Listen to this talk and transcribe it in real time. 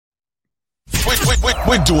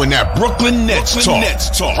We're doing that Brooklyn Nets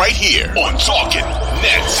talk right here on Talking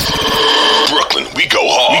Nets. Brooklyn, we go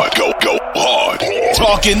hard. Go hard.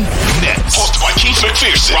 Talking Nets. Hosted by Keith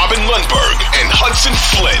McPherson, Robin Lundberg, and Hudson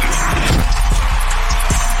Flynn.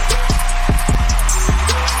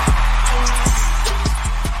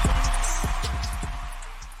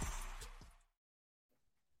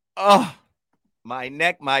 Oh, my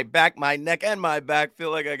neck, my back, and my back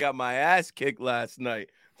feel like I got my ass kicked last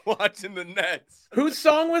night watching the Nets. Whose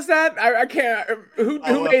song was that? I can't. Who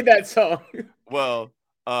made that song? Well,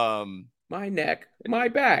 my neck, my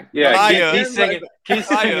back. Yeah, he's singing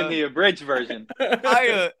the abridged version.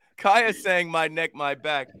 Kaya sang "My Neck, My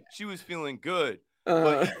Back." She was feeling good,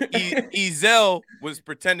 but Ezel was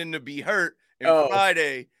pretending to be hurt on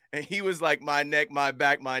Friday, and he was like, "My neck, my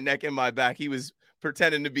back, my neck, and my back." He was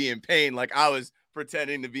pretending to be in pain, like I was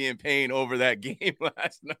pretending to be in pain over that game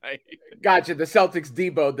last night. Gotcha. The Celtics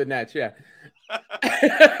deboed the Nets. Yeah.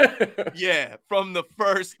 Yeah, from the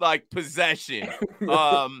first possession.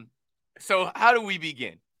 So how do we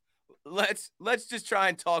begin? Let's just try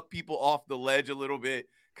and talk people off the ledge a little bit,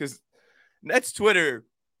 because Nets Twitter,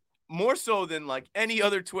 more so than any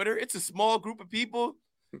other Twitter, it's a small group of people,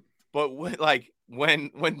 but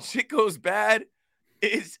when shit goes bad,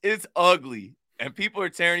 it's ugly. And people are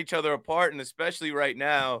tearing each other apart, and especially right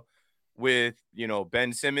now with,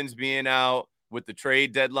 Ben Simmons being out, with the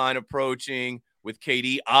trade deadline approaching, with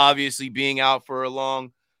KD obviously being out for a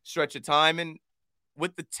long stretch of time, and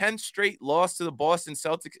with the 10th straight loss to the Boston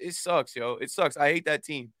Celtics, it sucks, yo. It sucks. I hate that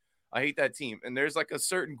team. And there's a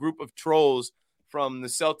certain group of trolls from the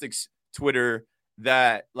Celtics Twitter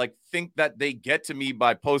that think that they get to me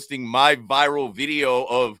by posting my viral video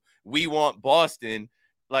of "We Want Boston."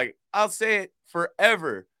 I'll say it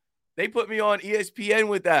forever. They put me on ESPN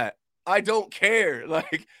with that. I don't care.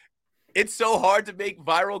 It's so hard to make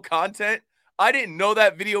viral content. I didn't know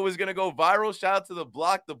that video was going to go viral. Shout out to the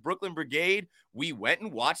block, the Brooklyn Brigade. We went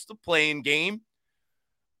and watched the play-in game.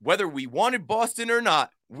 Whether we wanted Boston or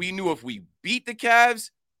not, we knew if we beat the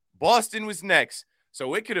Cavs, Boston was next.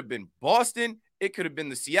 So it could have been Boston. It could have been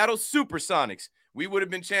the Seattle Supersonics. We would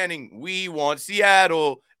have been chanting, "We want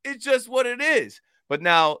Seattle." It's just what it is. But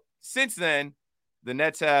now, since then, the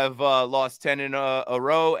Nets have lost 10 in a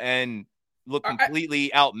row and look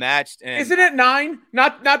completely outmatched. And isn't it 9?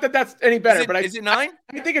 Not that that's any better, but is it 9?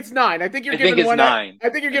 I think it's 9. I think you're giving one. 9. I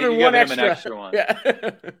think you're giving one extra one.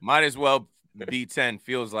 Yeah. Might as well be 10.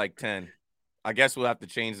 Feels like 10. I guess we'll have to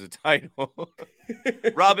change the title.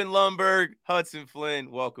 Robin Lundberg, Hudson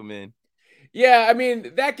Flynn, welcome in. Yeah, I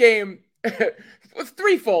mean, that game was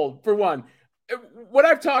threefold. For one, what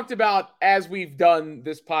I've talked about as we've done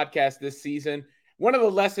this podcast this season, one of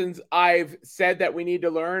the lessons I've said that we need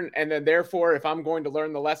to learn, and then therefore, if I'm going to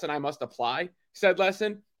learn the lesson, I must apply said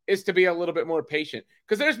lesson, is to be a little bit more patient.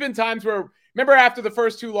 Because there's been times where, remember after the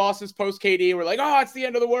first 2 losses post KD, we're like, oh, it's the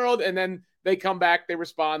end of the world. And then they come back, they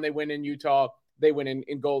respond, they win in Utah, they win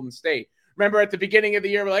in Golden State. Remember at the beginning of the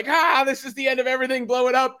year, we're like, this is the end of everything, blow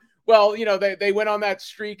it up. Well, they went on that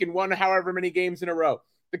streak and won however many games in a row.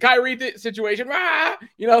 The Kyrie situation,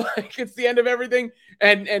 it's the end of everything.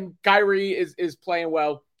 And Kyrie is playing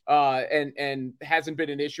well and hasn't been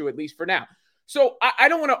an issue, at least for now. So I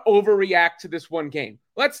don't want to overreact to this one game.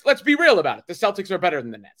 Let's be real about it. The Celtics are better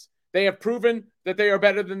than the Nets. They have proven that they are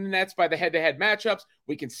better than the Nets by the head-to-head matchups.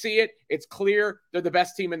 We can see it. It's clear they're the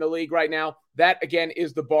best team in the league right now. That, again,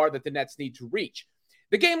 is the bar that the Nets need to reach.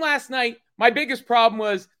 The game last night, my biggest problem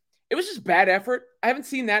was it was just bad effort. I haven't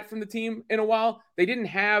seen that from the team in a while. They didn't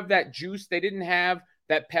have that juice. They didn't have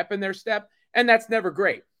that pep in their step, and that's never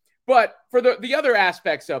great. But for the other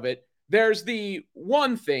aspects of it, there's the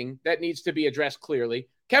one thing that needs to be addressed clearly.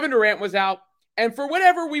 Kevin Durant was out, and for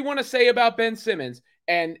whatever we want to say about Ben Simmons,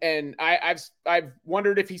 and I've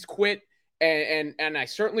wondered if he's quit, and I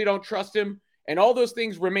certainly don't trust him, and all those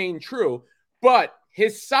things remain true, but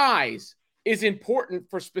his size is important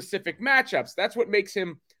for specific matchups. That's what makes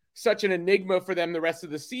him such an enigma for them the rest of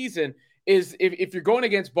the season, is if you're going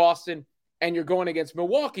against Boston and you're going against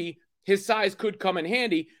Milwaukee, his size could come in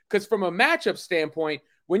handy, because from a matchup standpoint,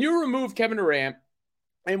 when you remove Kevin Durant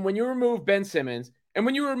and when you remove Ben Simmons and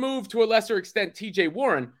when you remove, to a lesser extent, TJ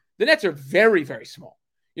Warren, the Nets are very, very small.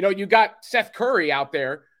 You got Seth Curry out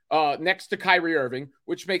there next to Kyrie Irving,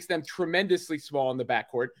 which makes them tremendously small in the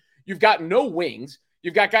backcourt. You've got no wings.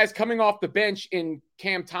 You've got guys coming off the bench in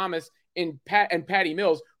Cam Thomas and Patty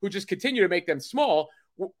Mills, who just continue to make them small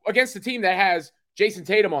against a team that has Jason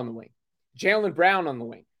Tatum on the wing, Jaylen Brown on the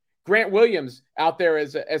wing, Grant Williams out there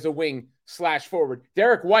as a wing / forward,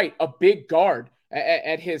 Derek White, a big guard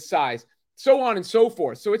at his size, so on and so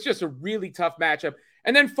forth. So it's just a really tough matchup.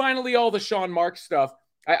 And then finally, all the Sean Marks stuff.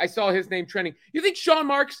 I saw his name trending. You think Sean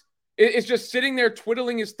Marks is just sitting there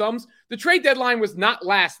twiddling his thumbs? The trade deadline was not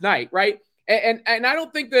last night, right? And I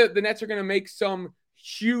don't think the Nets are going to make some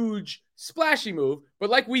huge splashy move. But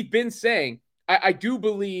like we've been saying, I do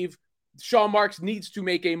believe Sean Marks needs to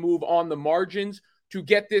make a move on the margins to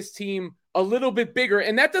get this team a little bit bigger.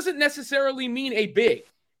 And that doesn't necessarily mean a big.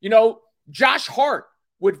 Josh Hart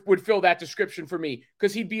would fill that description for me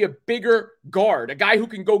because he'd be a bigger guard, a guy who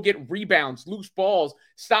can go get rebounds, loose balls,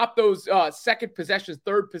 stop those second possessions,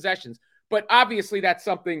 third possessions. But obviously that's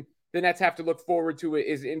something the Nets have to look forward to,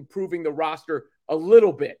 is improving the roster a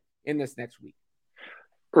little bit in this next week.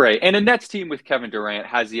 Right. And a Nets team with Kevin Durant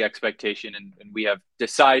has the expectation, and we have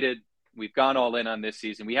decided, we've gone all in on this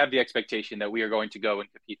season. We have the expectation that we are going to go and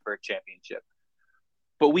compete for a championship.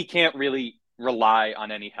 But we can't really rely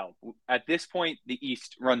on any help. At this point, the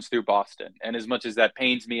East runs through Boston. And as much as that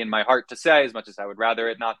pains me in my heart to say, as much as I would rather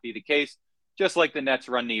it not be the case, just like the Nets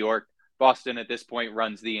run New York, Boston at this point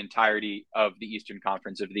runs the entirety of the Eastern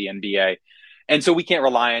Conference of the NBA. And so we can't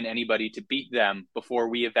rely on anybody to beat them before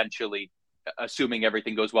we eventually, assuming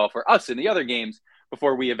everything goes well for us in the other games,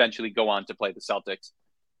 before we eventually go on to play the Celtics.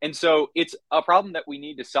 And so it's a problem that we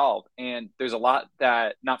need to solve. And there's a lot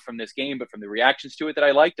that, not from this game, but from the reactions to it, that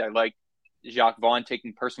I liked. I liked Jacques Vaughn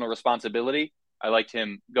taking personal responsibility. I liked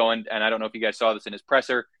him going, and I don't know if you guys saw this in his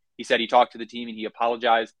presser, he said he talked to the team and he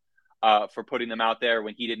apologized for putting them out there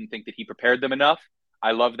when he didn't think that he prepared them enough.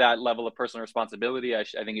 I love that level of personal responsibility. I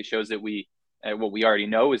think it shows that what we already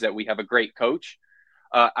know is that we have a great coach.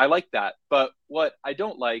 I like that. But what I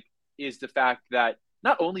don't like is the fact that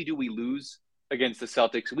not only do we lose against the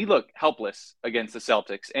Celtics, we look helpless against the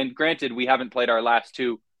Celtics. And granted, we haven't played our last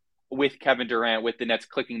two with Kevin Durant, with the Nets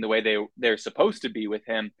clicking the way they're supposed to be with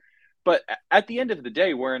him. But at the end of the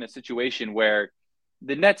day, we're in a situation where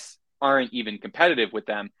the Nets aren't even competitive with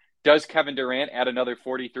them. Does Kevin Durant add another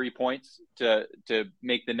 43 points to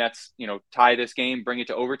make the Nets, tie this game, bring it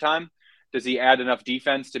to overtime? Does he add enough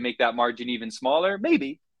defense to make that margin even smaller?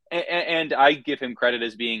 Maybe. And I give him credit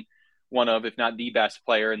as being one of, if not the best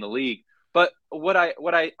player in the league. But what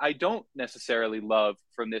I don't necessarily love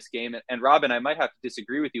from this game, and Robin, I might have to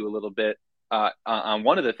disagree with you a little bit on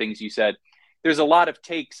one of the things you said. There's a lot of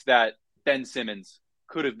takes that Ben Simmons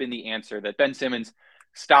could have been the answer, that Ben Simmons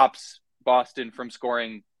stops Boston from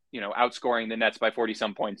scoring, outscoring the Nets by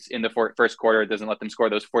 40-some points in the first quarter. It doesn't let them score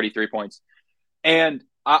those 43 points. And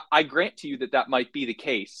I grant to you that might be the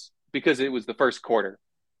case because it was the first quarter.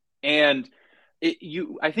 And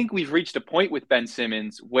I think we've reached a point with Ben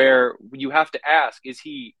Simmons where you have to ask, is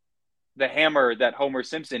he the hammer that Homer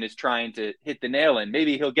Simpson is trying to hit the nail in?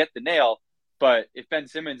 Maybe he'll get the nail, but if Ben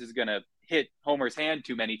Simmons is going to hit Homer's hand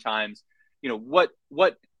too many times, what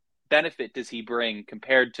benefit does he bring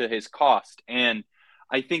compared to his cost? And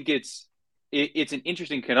I think it's an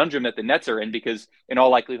interesting conundrum that the Nets are in, because in all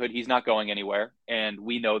likelihood, he's not going anywhere. And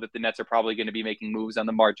we know that the Nets are probably going to be making moves on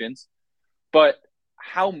the margins. But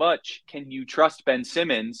how much can you trust Ben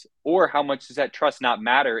Simmons, or how much does that trust not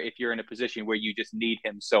matter if you're in a position where you just need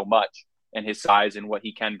him so much, and his size and what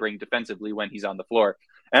he can bring defensively when he's on the floor?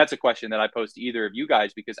 And that's a question that I pose to either of you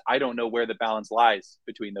guys, because I don't know where the balance lies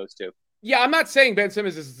between those two. Yeah, I'm not saying Ben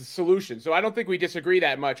Simmons is the solution, so I don't think we disagree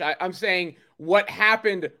that much. I'm saying what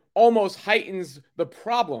happened almost heightens the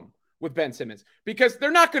problem with Ben Simmons, because they're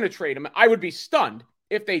not going to trade him. I would be stunned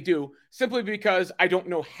if they do, simply because I don't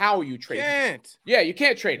know how you trade him. Yeah, you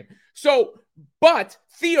can't trade him. So, but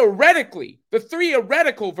theoretically, the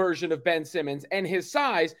theoretical version of Ben Simmons and his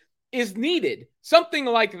size is needed. Something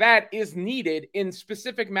like that is needed in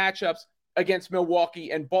specific matchups against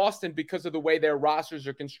Milwaukee and Boston because of the way their rosters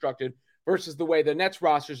are constructed versus the way the Nets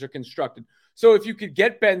rosters are constructed. So if you could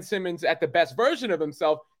get Ben Simmons at the best version of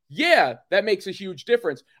himself, yeah, that makes a huge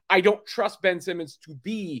difference. I don't trust Ben Simmons to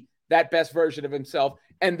be that best version of himself,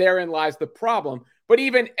 and therein lies the problem. But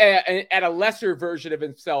even at a lesser version of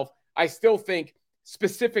himself, I still think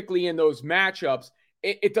specifically in those matchups,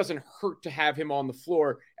 it doesn't hurt to have him on the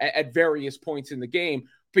floor at various points in the game,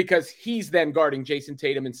 because he's then guarding Jason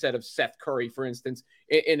Tatum instead of Seth Curry, for instance,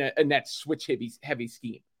 in a Nets switch heavy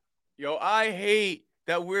scheme. Yo, I hate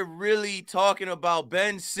that we're really talking about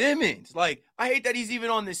Ben Simmons. Like, I hate that he's even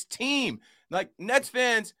on this team. Like, Nets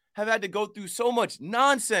fans have had to go through so much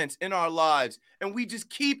nonsense in our lives, and we just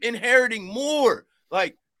keep inheriting more.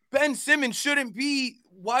 Like, Ben Simmons shouldn't be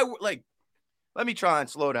why we're like, let me try and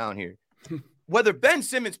slow down here. Whether Ben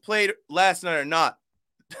Simmons played last night or not,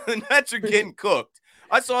 the Nets are getting cooked.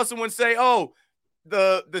 I saw someone say, oh,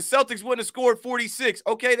 the Celtics wouldn't have scored 46.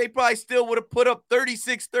 Okay, they probably still would have put up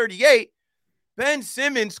 36-38. Ben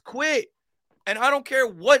Simmons quit. And I don't care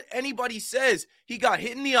what anybody says. He got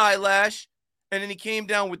hit in the eyelash, and then he came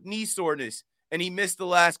down with knee soreness, and he missed the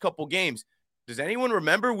last couple games. Does anyone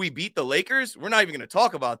remember we beat the Lakers? We're not even going to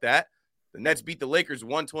talk about that. The Nets beat the Lakers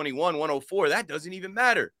 121-104. That doesn't even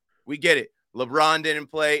matter. We get it. LeBron didn't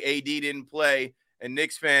play. AD didn't play. And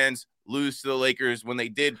Knicks fans lose to the Lakers when they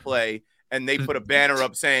did play. And they put a banner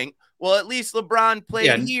up saying, well, at least LeBron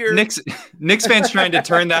played here. Knicks fans trying to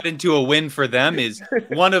turn that into a win for them is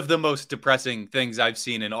one of the most depressing things I've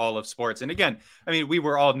seen in all of sports. And again, I mean, we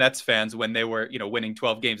were all Nets fans when they were, winning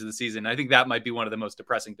 12 games of the season. I think that might be one of the most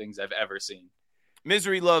depressing things I've ever seen.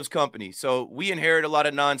 Misery loves company. So we inherit a lot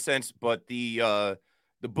of nonsense, but the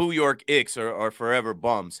Boo York Icks are forever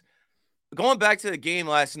bums. Going back to the game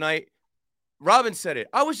last night, Robin said it.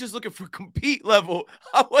 I was just looking for compete level.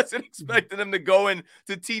 I wasn't expecting them to go into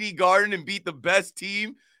TD Garden and beat the best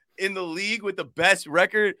team in the league with the best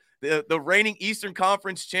record. The reigning Eastern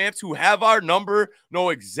Conference champs who have our number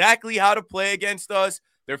know exactly how to play against us.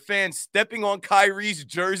 Their fans stepping on Kyrie's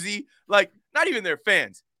jersey. Like, not even their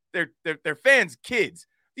fans. They're fans' kids.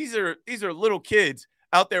 These are little kids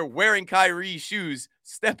out there wearing Kyrie's shoes,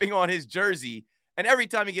 stepping on his jersey. And every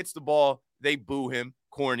time he gets the ball, they boo him,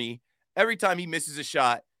 corny. Every time he misses a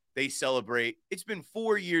shot, they celebrate. It's been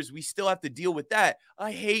 4 years. We still have to deal with that.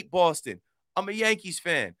 I hate Boston. I'm a Yankees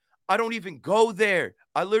fan. I don't even go there.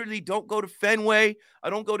 I literally don't go to Fenway. I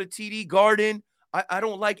don't go to TD Garden. I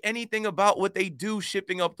don't like anything about what they do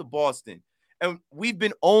shipping up to Boston. And we've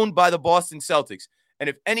been owned by the Boston Celtics. And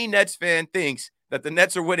if any Nets fan thinks that the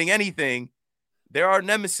Nets are winning anything, they're our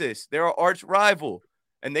nemesis. They're our arch rival.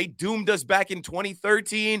 And they doomed us back in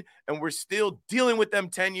 2013, and we're still dealing with them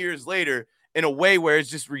 10 years later in a way where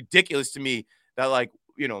it's just ridiculous to me that,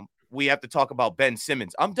 we have to talk about Ben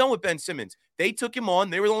Simmons. I'm done with Ben Simmons. They took him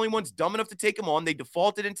on. They were the only ones dumb enough to take him on. They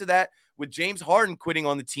defaulted into that with James Harden quitting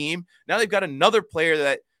on the team. Now they've got another player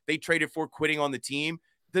that they traded for quitting on the team.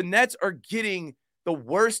 The Nets are getting the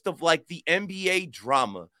worst of, the NBA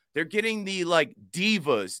drama. They're getting the,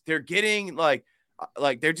 divas. They're getting,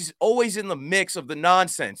 they're just always in the mix of the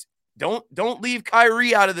nonsense. Don't leave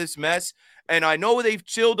Kyrie out of this mess. And I know they've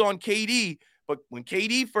chilled on KD, but when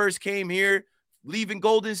KD first came here, leaving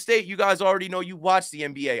Golden State, you guys already know you watch the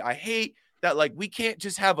NBA. I hate that, we can't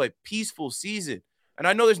just have a peaceful season. And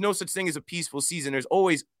I know there's no such thing as a peaceful season. There's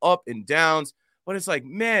always up and downs, but it's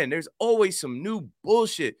man, there's always some new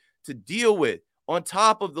bullshit to deal with on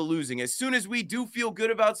top of the losing. As soon as we do feel good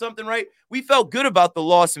about something, right? We felt good about the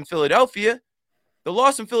loss in Philadelphia. The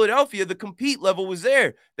loss in Philadelphia, the compete level was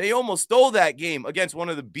there. They almost stole that game against one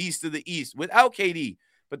of the beasts of the East without KD.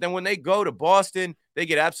 But then when they go to Boston, they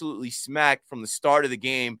get absolutely smacked from the start of the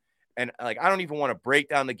game. And I don't even want to break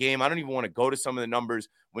down the game. I don't even want to go to some of the numbers.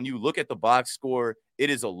 When you look at the box score, it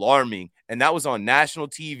is alarming. And that was on national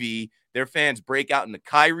TV. Their fans break out in the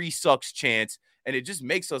Kyrie sucks chants. And it just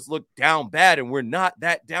makes us look down bad. And we're not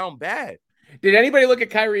that down bad. Did anybody look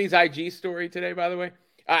at Kyrie's IG story today, by the way?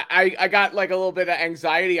 I got a little bit of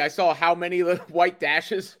anxiety. I saw how many little white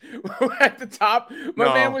dashes were at the top.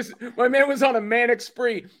 My man was on a manic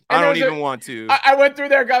spree. And I don't even want to. I went through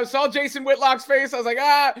there, guys. Saw Jason Whitlock's face. I was like,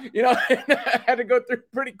 I had to go through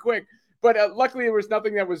pretty quick. But luckily, there was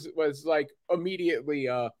nothing that was immediately,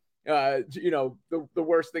 the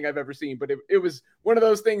worst thing I've ever seen. But it was one of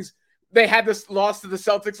those things. They had this loss to the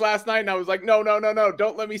Celtics last night, and I was like, no,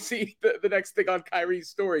 don't let me see the next thing on Kyrie's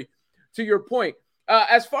story. To your point.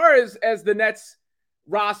 As far as the Nets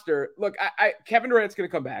roster, look, Kevin Durant's going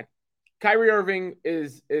to come back. Kyrie Irving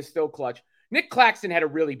is still clutch. Nick Claxton had a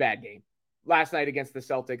really bad game last night against the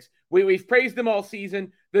Celtics. We've praised them all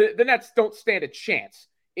season. The Nets don't stand a chance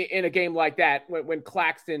in a game like that when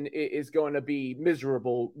Claxton is going to be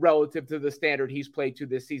miserable relative to the standard he's played to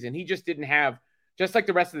this season. He just didn't have, just like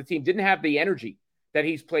the rest of the team, didn't have the energy that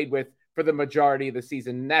he's played with for the majority of the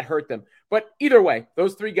season, and that hurt them. But either way,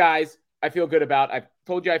 those three guys I feel good about. I've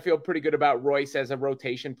told you I feel pretty good about Royce as a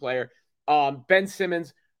rotation player. Ben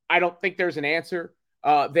Simmons, I don't think there's an answer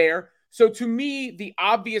there. So to me, the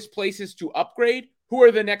obvious places to upgrade, who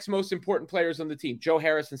are the next most important players on the team? Joe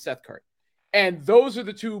Harris and Seth Curry. And those are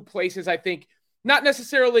the two places I think, not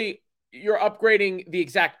necessarily you're upgrading the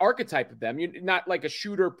exact archetype of them. You're not like a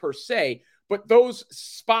shooter per se, but those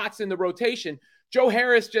spots in the rotation, Joe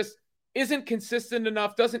Harris just isn't consistent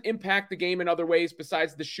enough, doesn't impact the game in other ways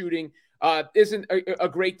besides the shooting. Isn't a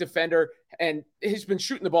great defender, and he's been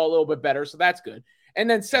shooting the ball a little bit better, so that's good. And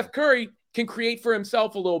then Seth Curry can create for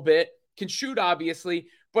himself a little bit, can shoot, obviously,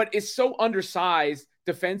 but is so undersized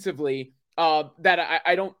defensively that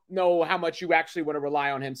I don't know how much you actually want to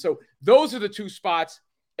rely on him. So those are the two spots,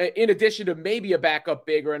 in addition to maybe a backup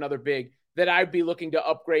big or another big, that I'd be looking to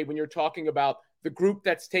upgrade when you're talking about the group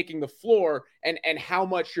that's taking the floor and how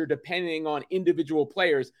much you're depending on individual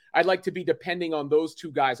players. I'd like to be depending on those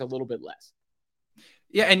two guys a little bit less.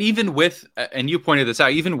 Yeah, and even with, and you pointed this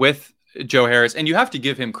out, even with Joe Harris, and you have to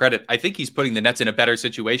give him credit, I think he's putting the Nets in a better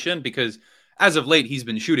situation because as of late, he's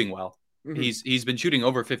been shooting well. Mm-hmm. He's been shooting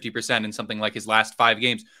over 50% in something like his last 5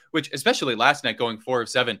 games, which especially last night going 4 of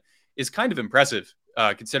 7 is kind of impressive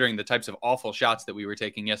considering the types of awful shots that we were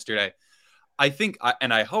taking yesterday. I think,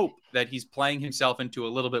 and I hope that he's playing himself into a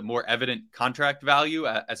little bit more evident contract value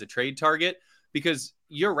as a trade target, because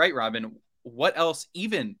you're right, Robin. What else,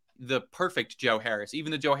 even the perfect Joe Harris,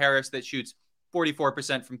 even the Joe Harris that shoots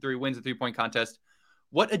 44% from 3, wins a 3-point contest,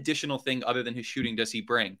 what additional thing other than his shooting does he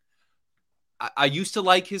bring? I used to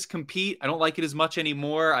like his compete. I don't like it as much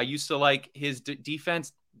anymore. I used to like his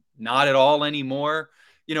defense, not at all anymore.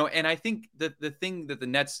 And I think that the thing that the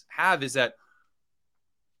Nets have is that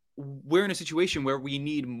we're in a situation where we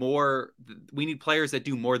need players that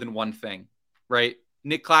do more than one thing, right?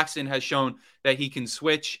 Nick Claxton has shown that he can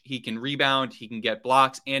switch, he can rebound, he can get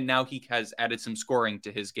blocks, and now he has added some scoring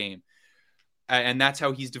to his game. And that's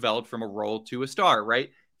how he's developed from a role to a star,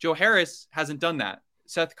 right? Joe Harris hasn't done that.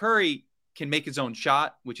 Seth Curry can make his own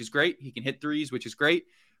shot, which is great. He can hit threes, which is great,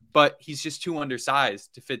 but he's just too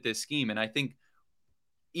undersized to fit this scheme. And I think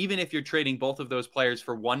even if you're trading both of those players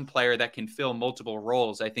for one player that can fill multiple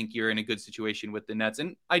roles, I think you're in a good situation with the Nets.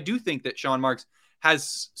 And I do think that Sean Marks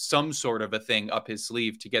has some sort of a thing up his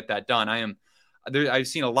sleeve to get that done. I've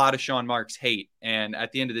seen a lot of Sean Marks hate, and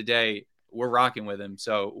at the end of the day, we're rocking with him.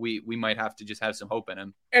 So we might have to just have some hope in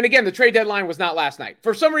him. And again, the trade deadline was not last night.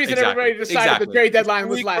 For some reason, everybody decided the trade deadline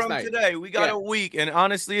was last night. Today, we got a week, and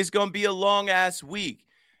honestly, it's going to be a long-ass week.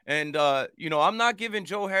 And, I'm not giving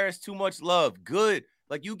Joe Harris too much love. Good.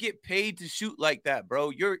 Like, you get paid to shoot like that,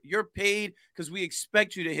 bro. You're paid because we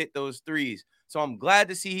expect you to hit those threes. So I'm glad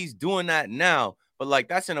to see he's doing that now. But, like,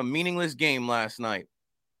 that's in a meaningless game last night.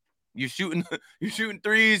 You're shooting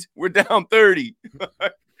threes. We're down 30.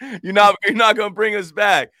 You're not going to bring us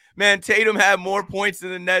back. Man, Tatum had more points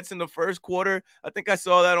than the Nets in the first quarter. I think I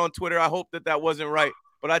saw that on Twitter. I hope that wasn't right.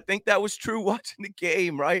 But I think that was true watching the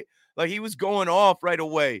game, right? Like, he was going off right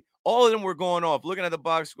away. All of them were going off. Looking at the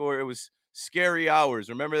box score, it was scary hours.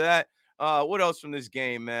 Remember that? What else from this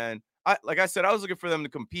game, man? Like I said, I was looking for them to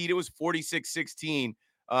compete. It was 46-16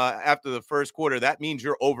 after the first quarter. That means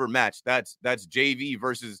you're overmatched. That's JV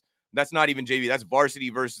versus – that's not even JV. That's varsity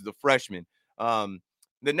versus the freshman.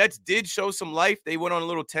 The Nets did show some life. They went on a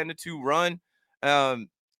little 10-2 run.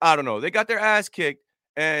 I don't know. They got their ass kicked.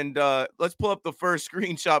 And let's pull up the first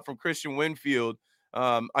screenshot from Christian Winfield.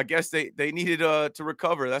 I guess they needed to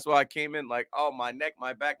recover. That's why I came in like, oh, my neck,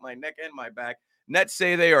 my back, my neck, and my back. Nets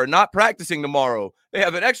say they are not practicing tomorrow. They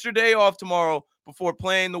have an extra day off tomorrow before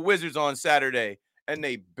playing the Wizards on Saturday. And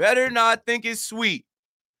they better not think it's sweet.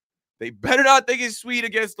 They better not think it's sweet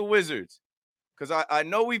against the Wizards. Because I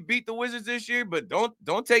know we beat the Wizards this year, but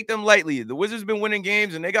don't take them lightly. The Wizards been winning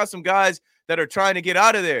games, and they got some guys that are trying to get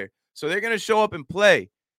out of there. So they're going to show up and play.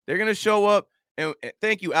 They're going to show up. And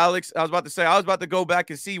thank you, Alex. I was about to go back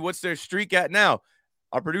and see what's their streak at now.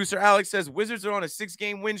 Our producer, Alex, says Wizards are on a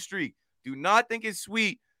 6-game win streak. Do not think it's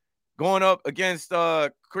sweet going up against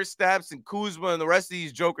Chris Stapps and Kuzma and the rest of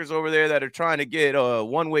these jokers over there that are trying to get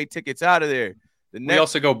one-way tickets out of there. We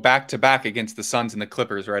also go back-to-back against the Suns and the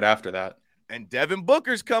Clippers right after that. And Devin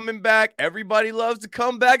Booker's coming back. Everybody loves to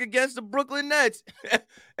come back against the Brooklyn Nets.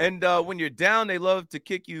 And when you're down, they love to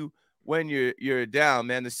kick you when you're down,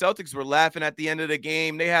 man. The Celtics were laughing at the end of the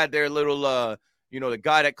game. They had their little, the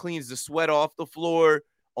guy that cleans the sweat off the floor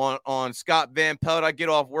on Scott Van Pelt. I get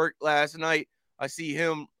off work last night. I see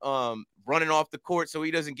him running off the court so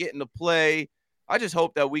he doesn't get into play. I just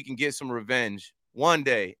hope that we can get some revenge one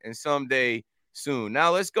day and someday soon.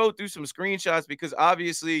 Now let's go through some screenshots because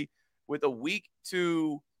obviously – with a week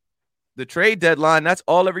to the trade deadline, that's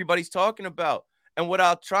all everybody's talking about. And what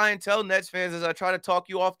I'll try and tell Nets fans as I try to talk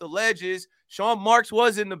you off the ledge is Sean Marks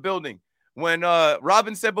was in the building. When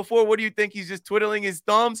Robin said before, what do you think? He's just twiddling his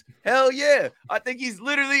thumbs? Hell yeah. I think he's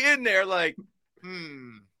literally in there like,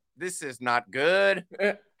 this is not good.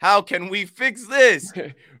 How can we fix this?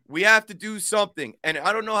 We have to do something. And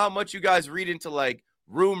I don't know how much you guys read into like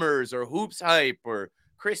rumors or Hoops Hype or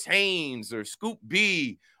Chris Haynes or Scoop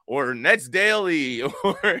B or Nets Daily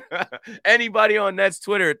or anybody on Nets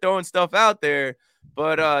Twitter throwing stuff out there.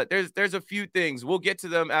 But there's a few things. We'll get to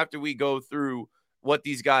them after we go through what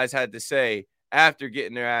these guys had to say after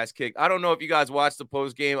getting their ass kicked. I don't know if you guys watched the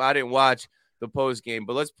post game. I didn't watch the post game,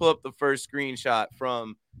 but let's pull up the first screenshot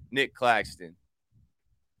from Nick Claxton.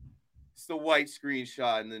 It's the white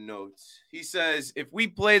screenshot in the notes. He says, if we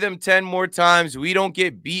play them 10 more times, we don't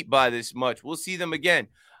get beat by this much. We'll see them again.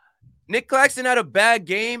 Nick Claxton had a bad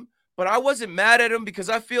game, but I wasn't mad at him because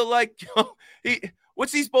I feel like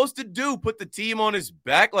what's he supposed to do? Put the team on his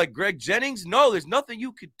back like Greg Jennings? No, there's nothing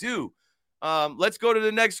you could do. Let's go to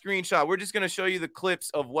the next screenshot. We're just going to show you the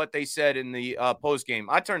clips of what they said in the post game.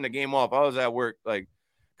 I turned the game off. I was at work. Like,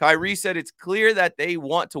 Kyrie said, it's clear that they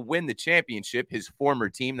want to win the championship, his former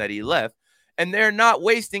team that he left, and they're not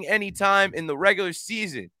wasting any time in the regular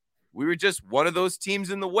season. We were just one of those teams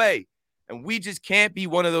in the way, and we just can't be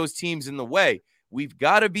one of those teams in the way. We've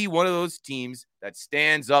got to be one of those teams that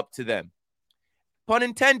stands up to them. Pun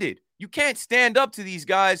intended. You can't stand up to these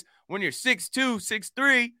guys when you're 6'2",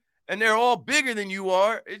 6'3", and they're all bigger than you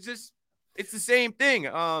are. It's the same thing.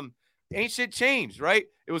 Ain't shit changed, right?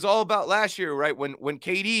 It was all about last year, right? When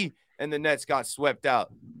KD and the Nets got swept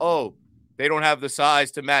out. Oh, they don't have the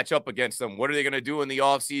size to match up against them. What are they going to do in the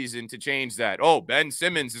offseason to change that? Oh, Ben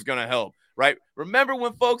Simmons is going to help, right? Remember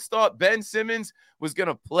when folks thought Ben Simmons was going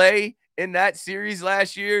to play in that series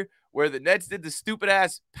last year where the Nets did the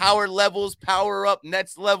stupid-ass power levels, power up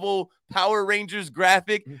Nets level, Power Rangers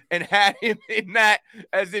graphic and had him in that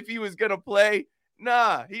as if he was going to play?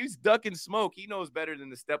 Nah, he was ducking smoke. He knows better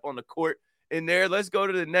than to step on the court in there. Let's go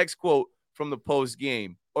to the next quote from the post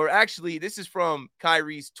game. Or actually, this is from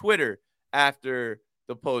Kyrie's Twitter after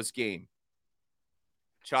the post game.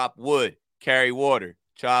 Chop wood, carry water.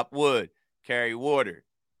 Chop wood, carry water.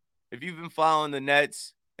 If you've been following the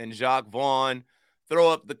Nets and Jacques Vaughn,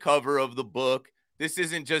 throw up the cover of the book. This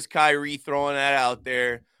isn't just Kyrie throwing that out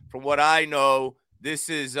there. From what I know, this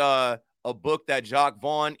is a book that Jacques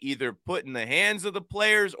Vaughn either put in the hands of the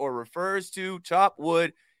players or refers to. Chop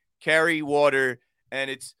wood, carry water. And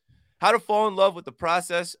it's how to fall in love with the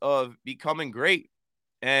process of becoming great.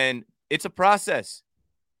 And it's a process.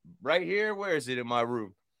 Right here, where is it in my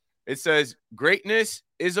room? It says, greatness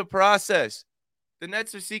is a process. The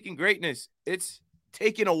Nets are seeking greatness. It's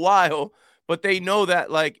taken a while, but they know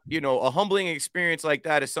that, like, you know, a humbling experience like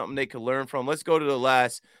that is something they could learn from. Let's go to the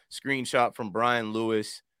last screenshot from Brian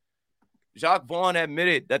Lewis. Jacques Vaughn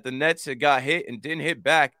admitted that the Nets had got hit and didn't hit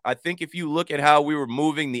back. I think if you look at how we were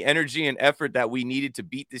moving, the energy and effort that we needed to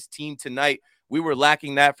beat this team tonight, we were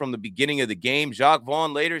lacking that from the beginning of the game. Jacques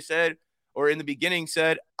Vaughn later said, or in the beginning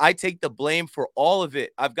said, I take the blame for all of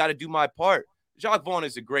it. I've got to do my part. Jacques Vaughn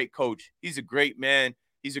is a great coach. He's a great man.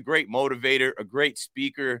 He's a great motivator, a great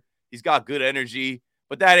speaker. He's got good energy,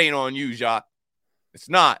 but that ain't on you, Jacques. It's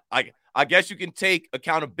not. I guess you can take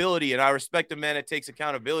accountability, and I respect a man that takes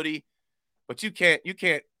accountability, but you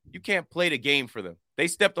can't play the game for them. They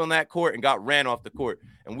stepped on that court and got ran off the court,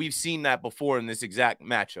 and we've seen that before in this exact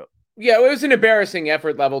matchup. Yeah, it was an embarrassing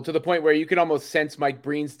effort level to the point where you could almost sense Mike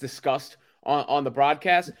Breen's disgust on the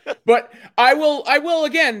broadcast. But I will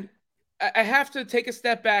again, I have to take a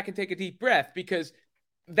step back and take a deep breath because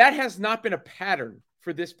that has not been a pattern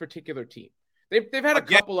for this particular team. They've had a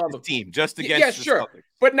couple of them. Team just against the sure, Celtics.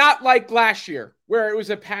 But not like last year where it was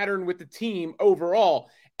a pattern with the team overall.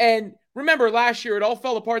 And remember, last year it all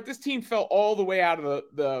fell apart. This team fell all the way out of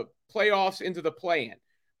the playoffs into the play-in.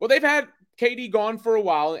 Well, they've had KD gone for a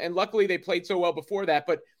while, and luckily they played so well before that,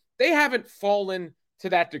 but they haven't fallen to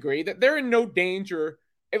that degree. That they're in no danger,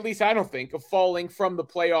 at least I don't think, of falling from the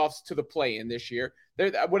playoffs to the play-in this year.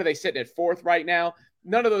 What are they sitting at, fourth right now?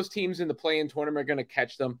 None of those teams in the play-in tournament are going to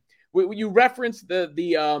catch them. You referenced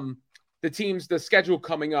the teams, the schedule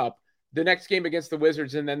coming up, the next game against the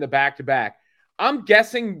Wizards, and then the back-to-back. I'm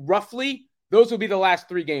guessing roughly those will be the last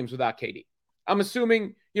 3 games without KD. I'm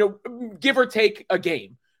assuming, give or take a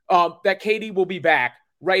game, that KD will be back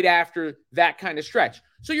right after that kind of stretch.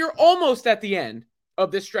 So you're almost at the end of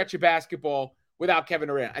this stretch of basketball without Kevin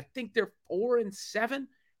Durant. I think they're 4-7,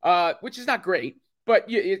 which is not great, but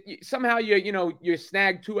somehow you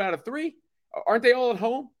snag 2 out of 3. Aren't they all at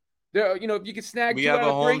home? If you could snag 2 out of 3. We have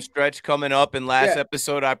a home stretch coming up. In last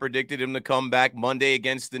episode, I predicted him to come back Monday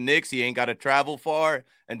against the Knicks. He ain't got to travel far.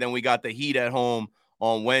 And then we got the Heat at home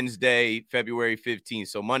on Wednesday, February 15th.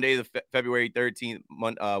 So Monday, February 13th,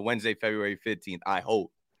 Wednesday, February 15th, I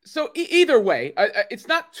hope. So either way, it's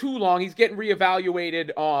not too long. He's getting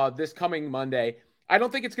reevaluated this coming Monday. I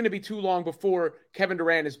don't think it's going to be too long before Kevin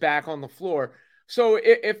Durant is back on the floor. So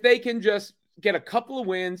if they can just get a couple of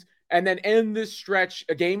wins and then end this stretch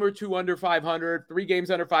a game or 2 under 500, 3 games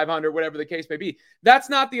under 500, whatever the case may be, that's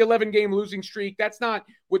not the 11-game losing streak. That's not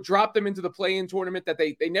what dropped them into the play-in tournament that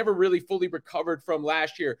they never really fully recovered from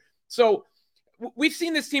last year. So we've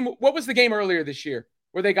seen this team. What was the game earlier this year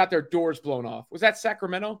where they got their doors blown off? Was that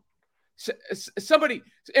Sacramento? somebody,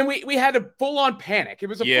 and we had a full-on panic. It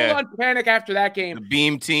was a full-on panic after that game. The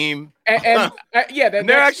Beam team. And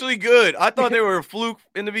they're actually good. I thought they were a fluke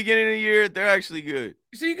in the beginning of the year. They're actually good.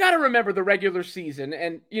 So you got to remember the regular season,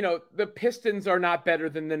 and the Pistons are not better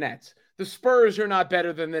than the Nets. The Spurs are not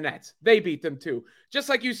better than the Nets. They beat them too. Just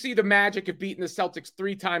like you see the Magic have beaten the Celtics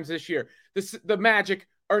 3 times this year. The Magic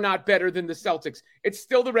are not better than the Celtics. It's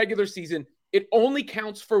still the regular season. It only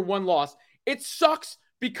counts for 1 loss. It sucks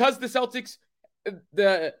because the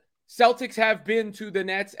Celtics have been to the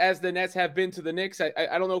Nets as the Nets have been to the Knicks.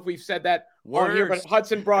 I don't know if we've said that on here, but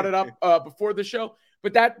Hudson brought it up before the show.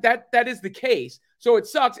 But that is the case. So it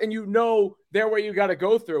sucks, and they're where you got to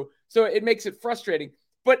go through. So it makes it frustrating.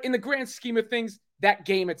 But in the grand scheme of things, that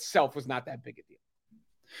game itself was not that big a deal.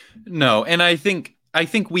 No, and I think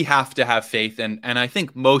we have to have faith, and I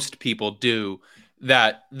think most people do,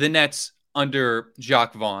 that the Nets under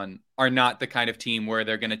Jacques Vaughn are not the kind of team where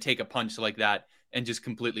they're going to take a punch like that and just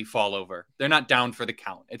completely fall over. They're not down for the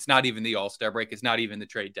count. It's not even the All-Star break. It's not even the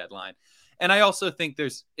trade deadline. And I also think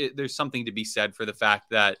there's something to be said for the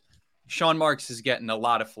fact that Sean Marks is getting a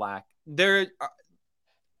lot of flack.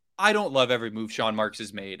 I don't love every move Sean Marks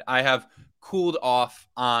has made. I have cooled off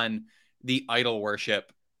on the idol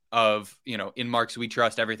worship of, in Marks we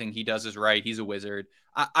trust, everything he does is right. He's a wizard.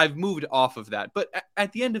 I've moved off of that. But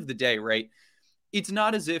at the end of the day, right, it's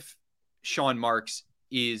not as if Sean Marks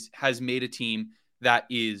has made a team that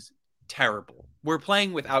is terrible. We're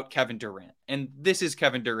playing without Kevin Durant, and this is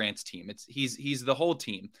Kevin Durant's team. He's the whole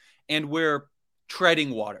team, and we're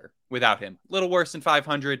treading water without him. A little worse than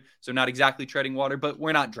 500, so not exactly treading water, but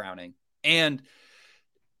we're not drowning. And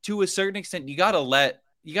to a certain extent, you gotta let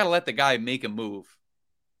the guy make a move.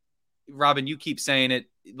 Robin, you keep saying it.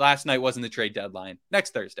 Last night wasn't the trade deadline.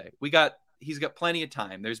 Next Thursday, he's got plenty of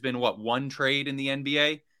time. There's been 1 trade in the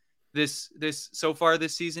NBA this so far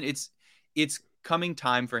this season. It's coming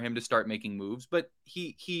time for him to start making moves, but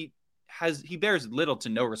he bears little to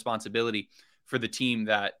no responsibility for the team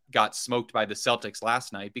that got smoked by the Celtics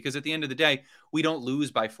last night, because at the end of the day, we don't lose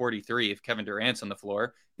by 43 if Kevin Durant's on the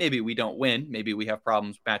floor. Maybe we don't win. Maybe we have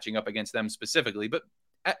problems matching up against them specifically, but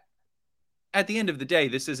at the end of the day,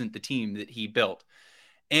 this isn't the team that he built.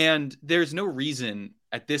 And there's no reason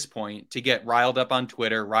at this point to get riled up on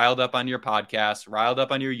Twitter, riled up on your podcast, riled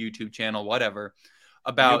up on your YouTube channel, whatever,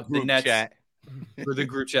 about the Nets chat. For the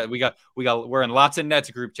group chat. We're in lots of Nets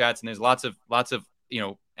group chats, and there's lots of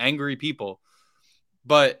angry people.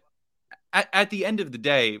 But at the end of the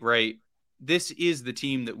day, right, this is the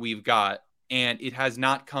team that we've got, and it has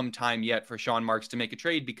not come time yet for Sean Marks to make a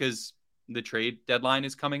trade because the trade deadline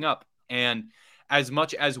is coming up. And as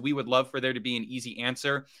much as we would love for there to be an easy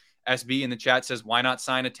answer, SB in the chat says, why not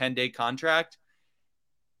sign a 10-day contract?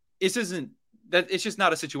 It's just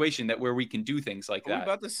not a situation where we can do things like that.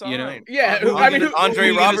 About to sign. Yeah.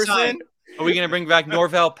 Andre Robertson. Are we going to bring back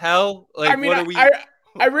Norvel Pell?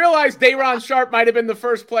 I realized Day'Ron Sharpe might have been the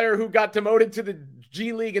first player who got demoted to the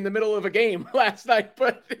G League in the middle of a game last night,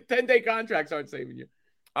 but 10-day contracts aren't saving you.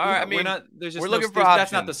 All right. We're looking for options.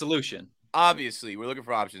 That's not the solution. Obviously, we're looking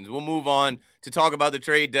for options. We'll move on to talk about the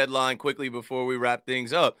trade deadline quickly before we wrap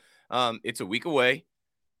things up. It's a week away.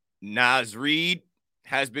 Naz Reid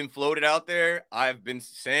has been floated out there. I've been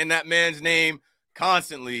saying that man's name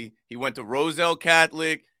constantly. He went to Roselle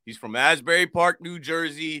Catholic. He's from Asbury Park, New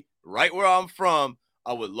Jersey, right where I'm from.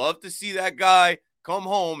 I would love to see that guy come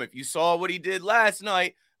home. If you saw what he did last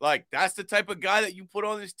night, that's the type of guy that you put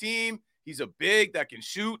on this team. He's a big that can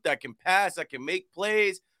shoot, that can pass, that can make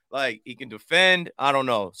plays. He can defend. I don't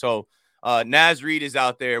know. So Naz Reid is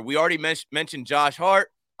out there. We already mentioned Josh Hart.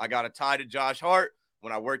 I got a tie to Josh Hart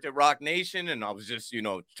when I worked at Rock Nation, and I was just,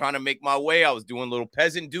 trying to make my way. I was doing a little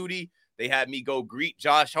peasant duty. They had me go greet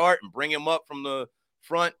Josh Hart and bring him up from the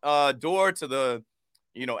front door to the,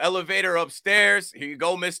 elevator upstairs. Here you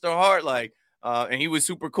go, Mr. Hart. And he was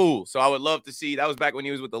super cool. So I would love to see, that was back when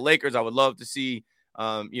he was with the Lakers. I would love to see,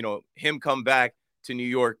 him come back to New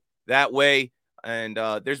York that way. And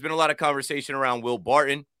there's been a lot of conversation around Will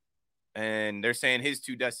Barton, and they're saying his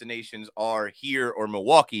 2 destinations are here or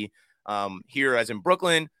Milwaukee. Here as in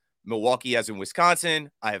Brooklyn, Milwaukee as in Wisconsin.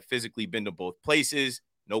 I have physically been to both places.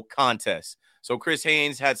 No contest. So Chris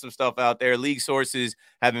Haynes had some stuff out there. League sources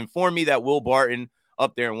have informed me that Will Barton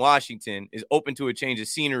up there in Washington is open to a change of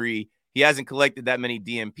scenery. He hasn't collected that many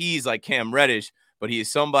DMPs like Cam Reddish, but he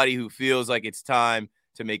is somebody who feels like it's time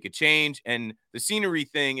to make a change. And the scenery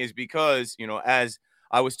thing is because, as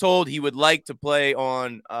I was told, he would like to play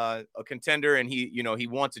on a contender, and he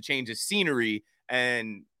wants to change his scenery.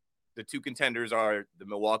 And the 2 contenders are the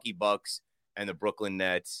Milwaukee Bucks and the Brooklyn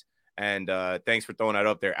Nets. And thanks for throwing that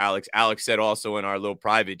up there, Alex. Alex said also in our little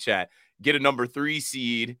private chat, get a number 3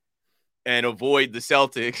 seed and avoid the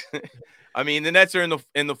Celtics. I mean, the Nets are in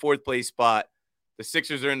the 4th place spot. The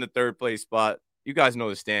Sixers are in the 3rd place spot. You guys know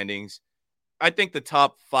the standings. I think the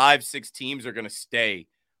top 5-6 teams are going to stay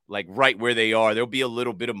like right where they are. There'll be a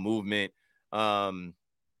little bit of movement. But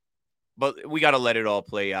we got to let it all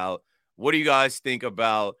play out. What do you guys think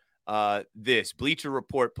about this? Bleacher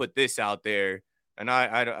Report put this out there, and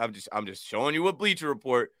I'm just showing you what Bleacher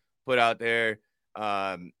Report put out there.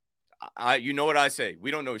 You know what I say?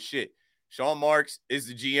 We don't know shit. Sean Marks is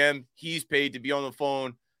the GM. He's paid to be on the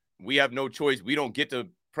phone. We have no choice. We don't get to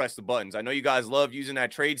press the buttons. I know you guys love using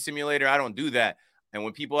that trade simulator. I don't do that. And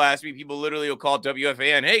when people ask me, people literally will call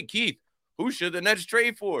WFAN, hey, Keith, who should the Nets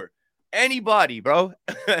trade for? Anybody, bro.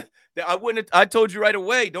 I told you right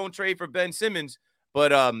away, don't trade for Ben Simmons.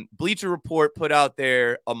 But Bleacher Report put out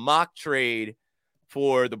there a mock trade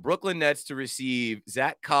for the Brooklyn Nets to receive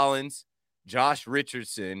Zach Collins, Josh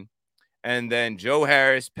Richardson, and then Joe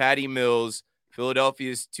Harris, Patty Mills,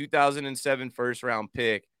 Philadelphia's 2007 first-round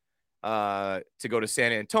pick to go to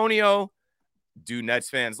San Antonio. Do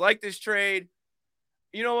Nets fans like this trade?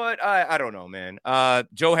 You know what? I don't know, man.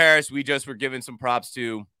 Joe Harris, we just were giving some props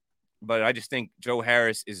to, but I just think Joe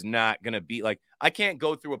Harris is not going to be like – I can't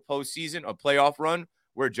go through a postseason, a playoff run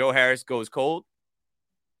where Joe Harris goes cold.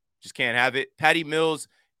 Just can't have it. Patty Mills,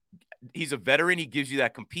 he's a veteran. He gives you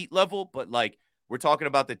that compete level, but like – we're talking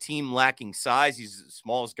about the team lacking size. He's the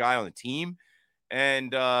smallest guy on the team.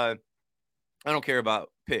 And I don't care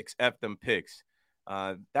about picks. F them picks.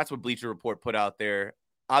 That's what Bleacher Report put out there.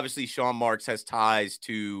 Obviously, Sean Marks has ties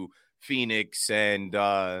to Phoenix and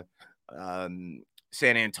San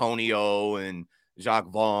Antonio and Jacques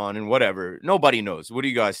Vaughn and whatever. Nobody knows. What do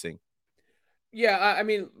you guys think? Yeah, I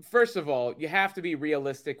mean, first of all, you have to be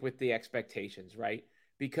realistic with the expectations, right?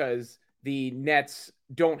 Because the Nets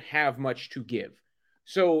don't have much to give.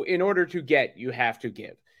 So in order to get, you have to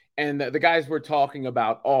give. And the guys we're talking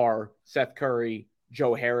about are Seth Curry,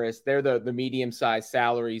 Joe Harris. They're the medium-sized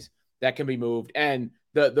salaries that can be moved, and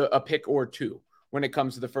a pick or 2 when it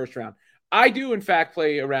comes to the first round. I do, in fact,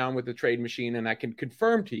 play around with the trade machine, and I can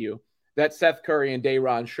confirm to you that Seth Curry and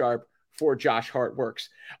Day'Ron Sharpe for Josh Hart works.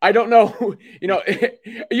 I don't know,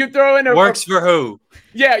 you throw in a works for who?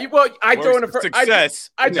 Yeah, well, I throw in a success.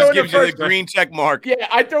 I throw in gives you the green check mark. Yeah,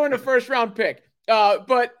 I throw in a first-round pick.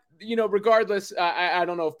 But regardless, I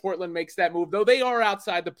don't know if Portland makes that move, though they are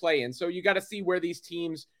outside the play-in. So you got to see where these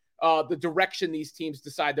teams, the direction these teams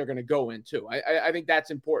decide they're going to go into. I think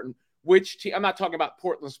that's important. I'm not talking about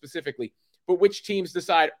Portland specifically, but which teams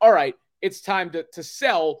decide, all right, it's time to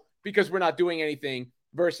sell because we're not doing anything,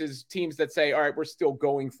 versus teams that say, all right, we're still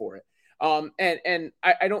going for it. And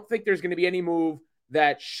I don't think there's going to be any move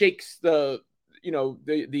that shakes the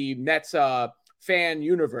Nets fan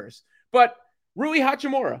universe. But Rui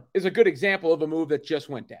Hachimura is a good example of a move that just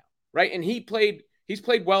went down, right? And he's played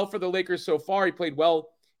well for the Lakers so far. He played well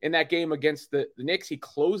in that game against the Knicks. He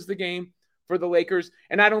closed the game for the Lakers.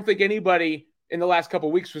 And I don't think anybody in the last couple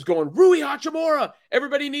of weeks was going, Rui Hachimura.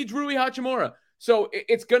 Everybody needs Rui Hachimura. So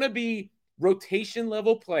it's going to be rotation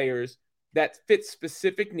level players that fit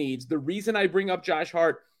specific needs. The reason I bring up Josh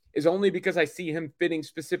Hart is only because I see him fitting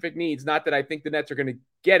specific needs. Not that I think the Nets are going to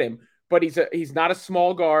get him, but he's not a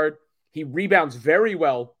small guard. He rebounds very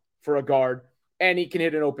well for a guard, and he can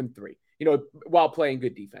hit an open 3, while playing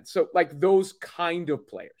good defense. So like those kind of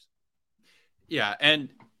players. Yeah. And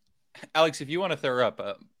Alex, if you want to throw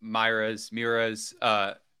up Mira's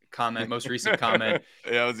comment, most recent comment.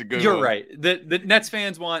 Yeah, that was a good You're one. right. The Nets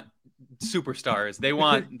fans want superstars. They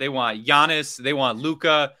want Giannis. They want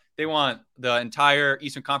Luka. They want the entire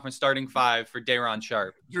Eastern Conference starting 5 for Day'Ron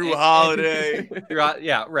Sharpe. Drew Holiday.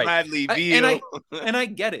 Yeah, right. Bradley Beal. And I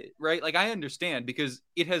get it, right? Like, I understand, because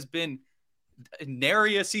it has been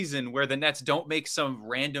nary a season where the Nets don't make some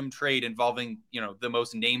random trade involving, the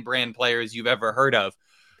most name brand players you've ever heard of.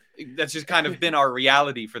 That's just kind of been our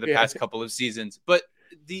reality for the past couple of seasons. But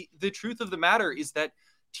the truth of the matter is that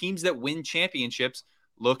teams that win championships,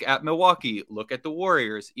 look at Milwaukee, look at the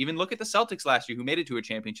Warriors, even look at the Celtics last year who made it to a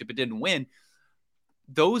championship but didn't win.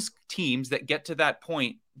 Those teams that get to that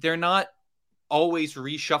point, they're not always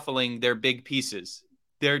reshuffling their big pieces.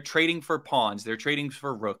 They're trading for pawns. They're trading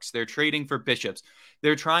for rooks. They're trading for bishops.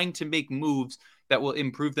 They're trying to make moves that will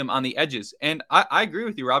improve them on the edges. And I agree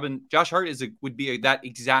with you, Robin. Josh Hart would be that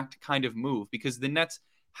exact kind of move, because the Nets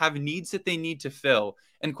have needs that they need to fill.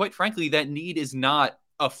 And quite frankly, that need is not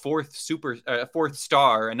a fourth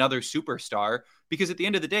star, another superstar, because at the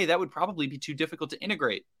end of the day, that would probably be too difficult to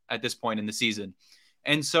integrate at this point in the season.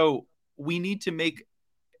 And so we need to make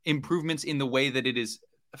improvements in the way that it is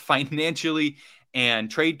financially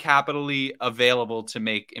and trade capitally available to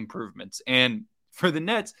make improvements. And for the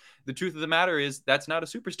Nets, the truth of the matter is that's not a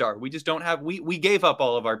superstar. We just don't have, we gave up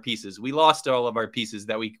all of our pieces. We lost all of our pieces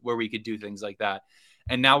where we could do things like that.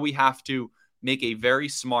 And now we have to make a very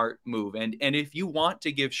smart move. And if you want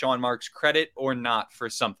to give Sean Marks credit or not for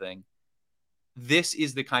something, this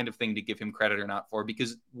is the kind of thing to give him credit or not for,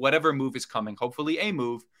 because whatever move is coming, hopefully a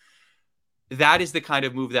move, that is the kind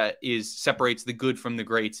of move that separates the good from the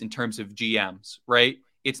greats in terms of GMs, right?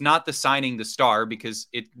 It's not the signing the star, because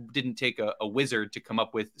it didn't take a wizard to come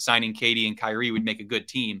up with signing Katie and Kyrie would make a good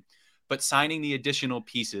team, but signing the additional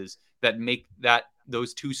pieces that make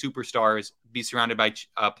those two superstars be surrounded by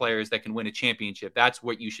players that can win a championship. That's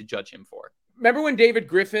what you should judge him for. Remember when David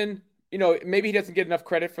Griffin, maybe he doesn't get enough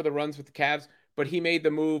credit for the runs with the Cavs, but he made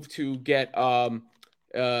the move to get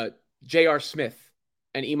J.R. Smith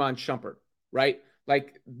and Iman Shumpert, right?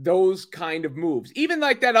 Like those kind of moves. Even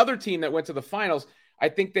like that other team that went to the finals, I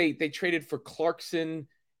think they traded for Clarkson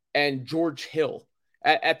and George Hill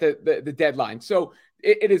at the deadline. So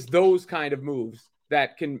it is those kind of moves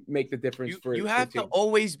that can make the difference for you have to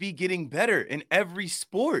always be getting better in every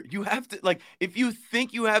sport. You have to, like, if you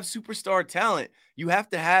think you have superstar talent, you have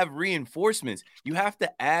to have reinforcements. You have to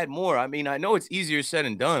add more. I mean, I know it's easier said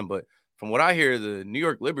than done, but from what I hear, the New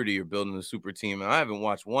York Liberty are building a super team, and I haven't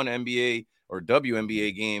watched one NBA or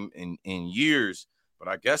WNBA game in years. But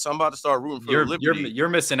I guess I'm about to start rooting for Liberty. You're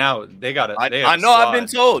missing out. They got it. I know. I've been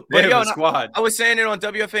told. They have a squad. I was saying it on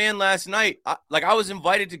WFAN last night. I was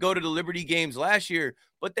invited to go to the Liberty games last year,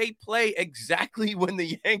 but they play exactly when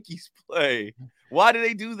the Yankees play. Why do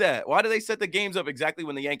they do that? Why do they set the games up exactly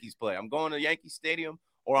when the Yankees play? I'm going to Yankee Stadium,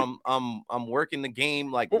 or I'm working the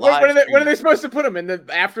game like live. What are they supposed to put them in the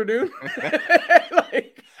afternoon?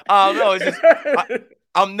 I don't know. It's just,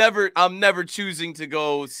 I'm never choosing to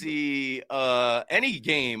go see any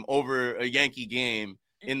game over a Yankee game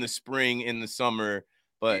in the spring, in the summer.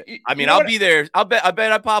 But I mean, I'll be there. I bet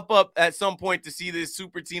I pop up at some point to see this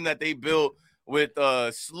super team that they built with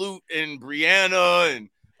Sloot and Brianna and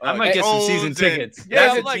I might get some season tickets.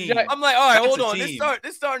 Yeah, I'm like, all right, hold on.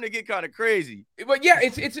 This starting to get kind of crazy. But yeah,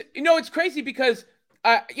 it's crazy because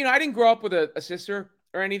I didn't grow up with a sister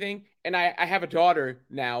or anything, and I have a daughter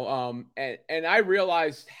now. And I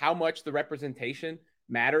realized how much the representation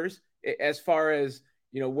matters as far as,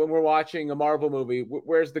 when we're watching a Marvel movie,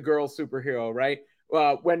 where's the girl superhero, right?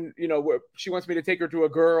 When she wants me to take her to a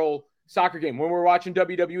girl soccer game, when we're watching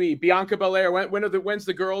WWE, Bianca Belair, when's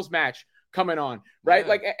the girls match coming on, right? Yeah.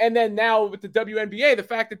 Like, and then now with the WNBA, the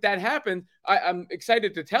fact that happened, I'm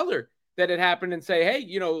excited to tell her that it happened and say,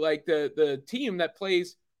 hey, like the team that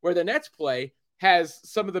plays where the Nets play has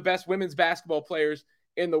some of the best women's basketball players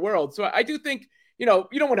in the world. So I do think, you don't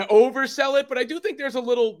want to oversell it, but I do think there's a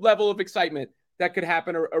little level of excitement that could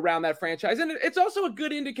happen around that franchise. And it's also a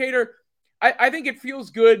good indicator. I think it feels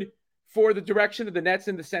good for the direction of the Nets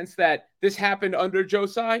in the sense that this happened under Joe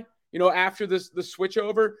Tsai, after the switch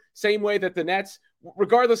over, same way that the Nets,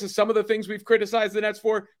 regardless of some of the things we've criticized the Nets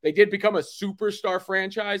for, they did become a superstar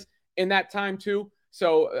franchise in that time too.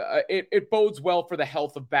 So it bodes well for the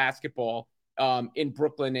health of basketball in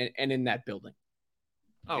Brooklyn and in that building.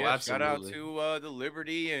 Oh, yeah, absolutely. Shout out to the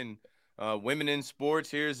Liberty and women in sports.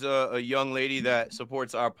 Here's a young lady that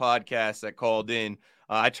supports our podcast that called in.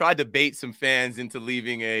 I tried to bait some fans into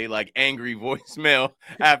leaving a angry voicemail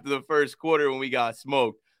after the first quarter when we got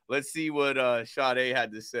smoked. Let's see what Sade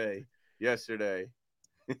had to say yesterday.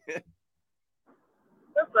 What's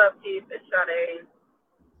up, Keith? It's Sade.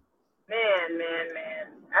 Man.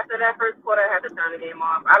 After that first quarter, I had to turn the game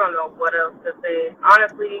off. I don't know what else to say.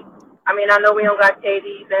 Honestly, I mean, I know we don't got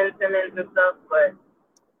KD, Ben Simmons, and stuff, but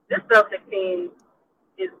this Celtics team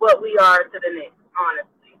is what we are to the Knicks,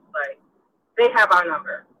 honestly. Like, they have our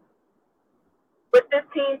number. With this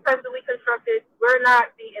team presently constructed, we're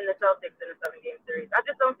not beating the Celtics in a 7-game series. I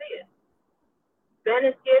just don't see it. Ben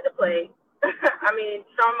is scared to play. I mean,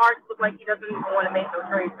 Sean Marks looks like he doesn't even want to make no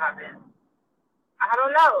trades happen. I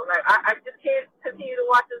don't know. Like, I just can't continue to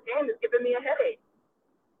watch this game. It's giving me a headache.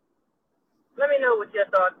 Let me know what your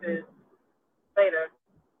thoughts is later.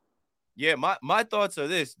 Yeah, my thoughts are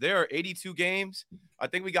this. There are 82 games. I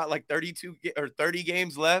think we got 32 or 30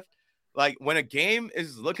 games left. Like, when a game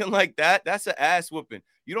is looking like that, that's an ass whooping.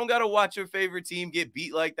 You don't got to watch your favorite team get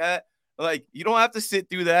beat like that. Like, you don't have to sit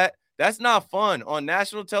through that. That's not fun on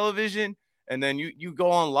national television. And then you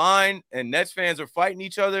go online and Nets fans are fighting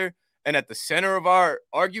each other. And at the center of our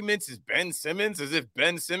arguments is Ben Simmons, as if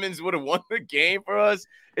Ben Simmons would have won the game for us.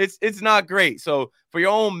 It's not great. So for your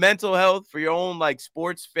own mental health, for your own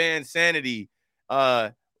sports fan sanity,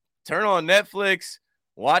 turn on Netflix,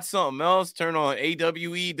 watch something else. Turn on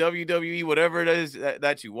AWE, WWE, whatever it is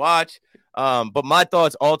that you watch. But my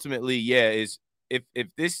thoughts ultimately, is if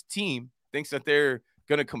this team thinks that they're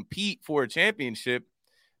going to compete for a championship,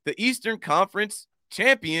 the Eastern Conference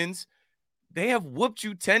champions, they have whooped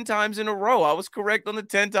you 10 times in a row. I was correct on the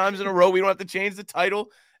 10 times in a row. We don't have to change the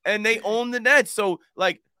title, and they own the Nets. So,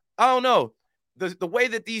 like, I don't know. The way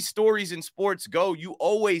that these stories in sports go, you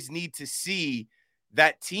always need to see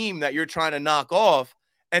that team that you're trying to knock off,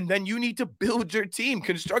 and then you need to build your team,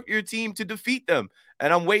 construct your team to defeat them.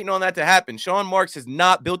 And I'm waiting on that to happen. Sean Marks has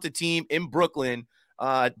not built a team in Brooklyn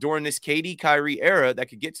during this KD Kyrie era that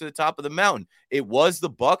could get to the top of the mountain. It was the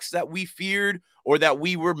Bucks that we feared or that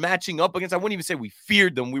we were matching up against. I wouldn't even say we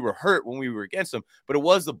feared them. We were hurt when we were against them, but it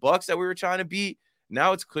was the Bucks that we were trying to beat.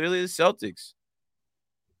 Now it's clearly the Celtics.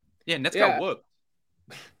 Yeah, Nets got whooped.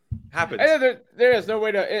 Happens. There is no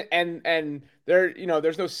way to, and there,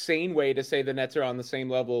 there's no sane way to say the Nets are on the same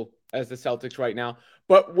level as the Celtics right now.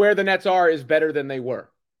 But where the Nets are is better than they were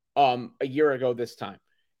a year ago this time.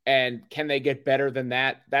 And can they get better than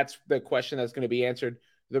that? That's the question that's going to be answered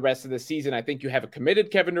the rest of the season. I think you have a committed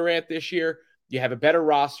Kevin Durant this year. You have a better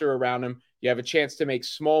roster around him. You have a chance to make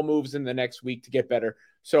small moves in the next week to get better.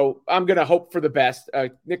 So I'm going to hope for the best.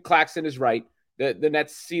 Nick Claxton is right. The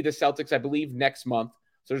Nets see the Celtics, I believe, next month.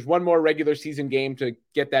 So there's one more regular season game to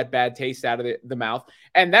get that bad taste out of the mouth.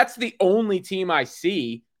 And that's the only team I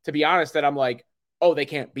see, to be honest, that I'm like, oh, they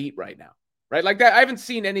can't beat right now. Right? Like that. I haven't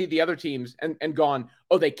seen any of the other teams and gone,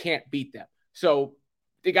 oh, they can't beat them. So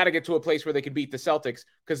they got to get to a place where they can beat the Celtics,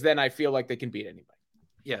 because then I feel like they can beat anybody.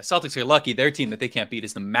 Yeah, Celtics are lucky. Their team that they can't beat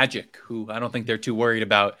is the Magic, who I don't think they're too worried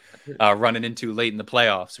about running into late in the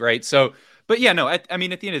playoffs, right? So, but yeah, no, I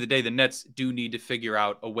mean, at the end of the day, the Nets do need to figure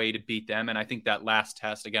out a way to beat them. And I think that last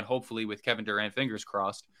test, again, hopefully with Kevin Durant, fingers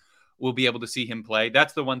crossed, we'll be able to see him play.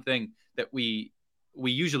 That's the one thing that we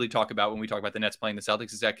usually talk about when we talk about the Nets playing the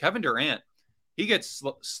Celtics, is that Kevin Durant, he gets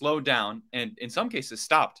slowed down and in some cases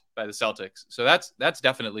stopped by the Celtics. So that's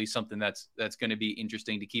definitely something that's going to be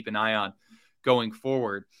interesting to keep an eye on going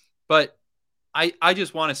forward. But I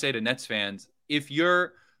just want to say to Nets fans, if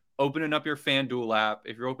you're opening up your FanDuel app,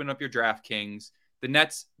 if you're opening up your DraftKings, the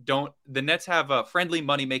Nets have friendly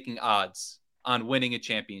money-making odds on winning a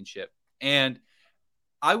championship. And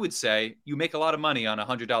I would say you make a lot of money on a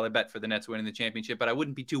 $100 bet for the Nets winning the championship, but I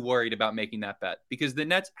wouldn't be too worried about making that bet, because the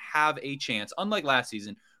Nets have a chance, unlike last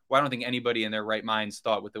season, where I don't think anybody in their right minds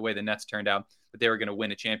thought, with the way the Nets turned out, that they were going to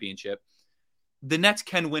win a championship. The Nets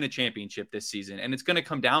can win a championship this season, and it's going to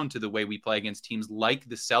come down to the way we play against teams like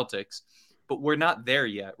the Celtics, but we're not there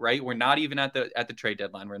yet, right? We're not even at the trade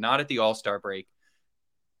deadline. We're not at the All-Star break.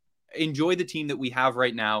 Enjoy the team that we have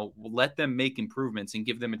right now. Let them make improvements and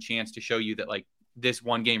give them a chance to show you that, like, this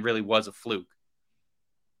one game really was a fluke,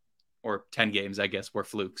 or 10 games, I guess, were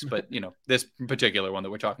flukes. But, this particular one that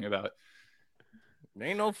we're talking about. There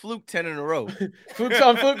ain't no fluke 10 in a row. Flukes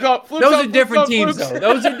on fluke off. Those are different teams, though.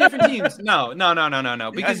 Those are different teams. No.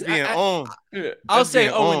 Because I'll say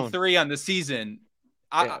 0-3 on the season.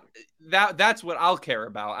 That's what I'll care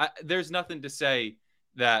about. There's nothing to say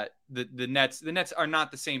that the Nets are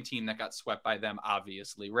not the same team that got swept by them,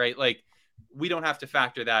 obviously, right? Like, we don't have to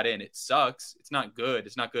factor that in. It sucks. It's not good.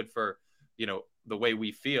 It's not good for, the way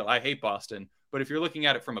we feel. I hate Boston. But if you're looking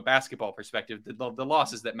at it from a basketball perspective, the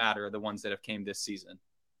losses that matter are the ones that have came this season.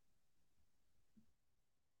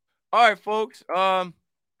 All right, folks. And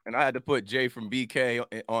I had to put Jay from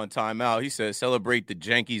BK on timeout. He says, celebrate the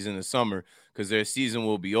Yankees in the summer because their season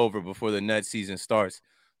will be over before the Nets season starts.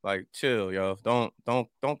 Like, chill, yo.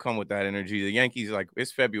 Don't come with that energy. The Yankees, like,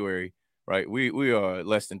 it's February. Right, we are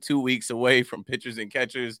less than 2 weeks away from pitchers and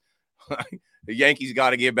catchers. The Yankees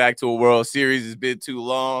got to get back to a World Series. It's been too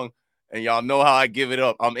long, and y'all know how I give it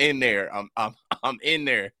up. I'm in there. I'm in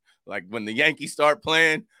there. Like, when the Yankees start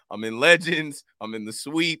playing, I'm in Legends. I'm in the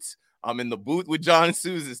suites. I'm in the booth with John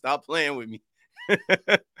Susan. Stop playing with me.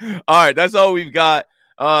 All right, that's all we've got.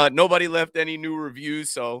 Nobody left any new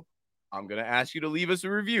reviews, so I'm gonna ask you to leave us a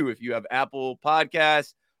review. If you have Apple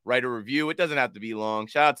Podcasts, write a review. It doesn't have to be long.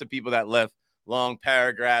 Shout out to people that left long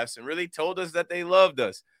paragraphs and really told us that they loved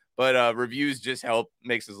us. But reviews just help,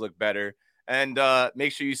 makes us look better. And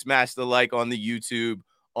make sure you smash the like on the YouTube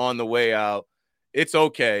on the way out. It's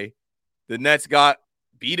okay. The Nets got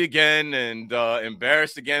beat again and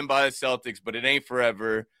embarrassed again by the Celtics, but it ain't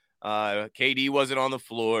forever. KD wasn't on the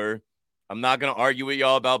floor. I'm not going to argue with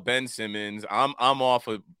y'all about Ben Simmons. I'm off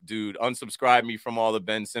of, dude, unsubscribe me from all the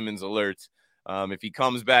Ben Simmons alerts. If he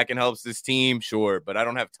comes back and helps this team, sure. But I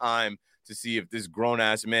don't have time to see if this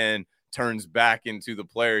grown-ass man turns back into the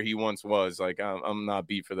player he once was. Like, I'm not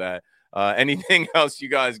beat for that. Anything else you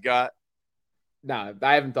guys got? Nah,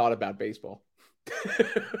 I haven't thought about baseball.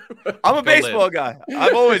 I'm a Go baseball live. guy.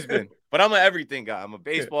 I've always been, but I'm an everything guy. I'm a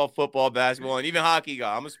baseball, football, basketball, and even hockey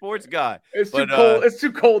guy. I'm a sports guy. It's But, too cold. It's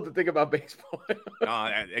too cold to think about baseball.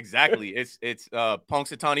 Exactly. It's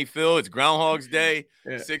Punxsutawney Phil. It's Groundhog's Day.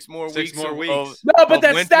 Yeah. 6 more Six weeks. more of- weeks. No, but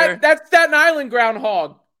Of winter? that's Staten Island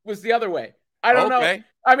groundhog was the other way. I don't know. Okay.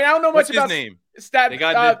 I mean, I don't know What's much his about name? Staten.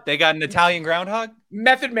 They got an Italian groundhog.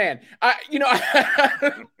 Method Man.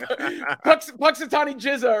 Punxsutawney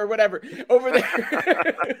Jizza or whatever over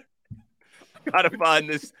there. Gotta find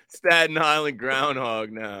this Staten Island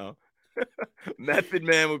groundhog now. Method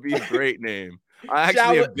Man would be a great name. I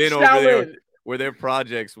actually have been over there where their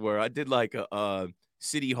projects were. I did like a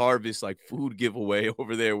City Harvest like food giveaway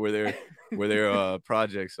over there where their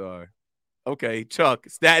projects are. Okay, Chuck,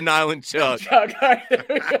 Staten Island Chuck. Chuck, all right, there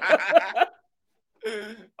we go.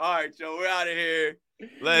 All right, Joe, we're out of here.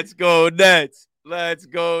 Let's go Nets. Let's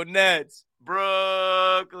go Nets.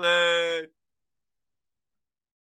 Brooklyn.